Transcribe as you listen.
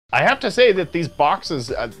I have to say that these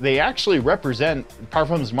boxes, they actually represent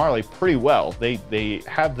Parfums de Marley pretty well. They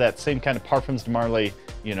have that same kind of Parfums de Marley,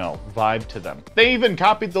 you know, vibe to them. They even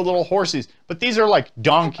copied the little horses, but these are like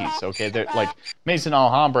donkeys, okay? They're like Maison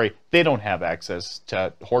Alhambra, they don't have access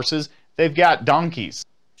to horses. They've got donkeys.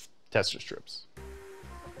 Tester strips.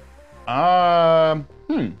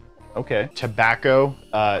 Okay. Tobacco,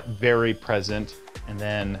 very present, and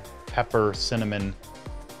then pepper, cinnamon,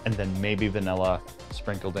 and then maybe vanilla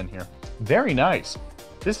sprinkled in here. Very nice.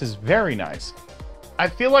 This is very nice. I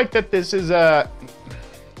feel like that this is a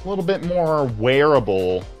little bit more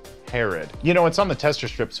wearable Herod. You know, it's on the tester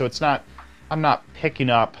strip, so it's not, I'm not picking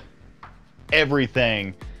up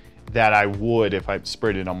everything that I would if I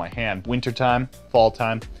sprayed it on my hand. Wintertime, fall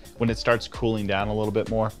time, when it starts cooling down a little bit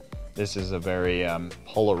more, this is a very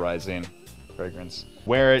polarizing fragrance.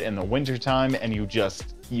 Wear it in the wintertime and you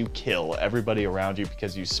kill everybody around you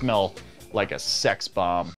because you smell like a sex bomb.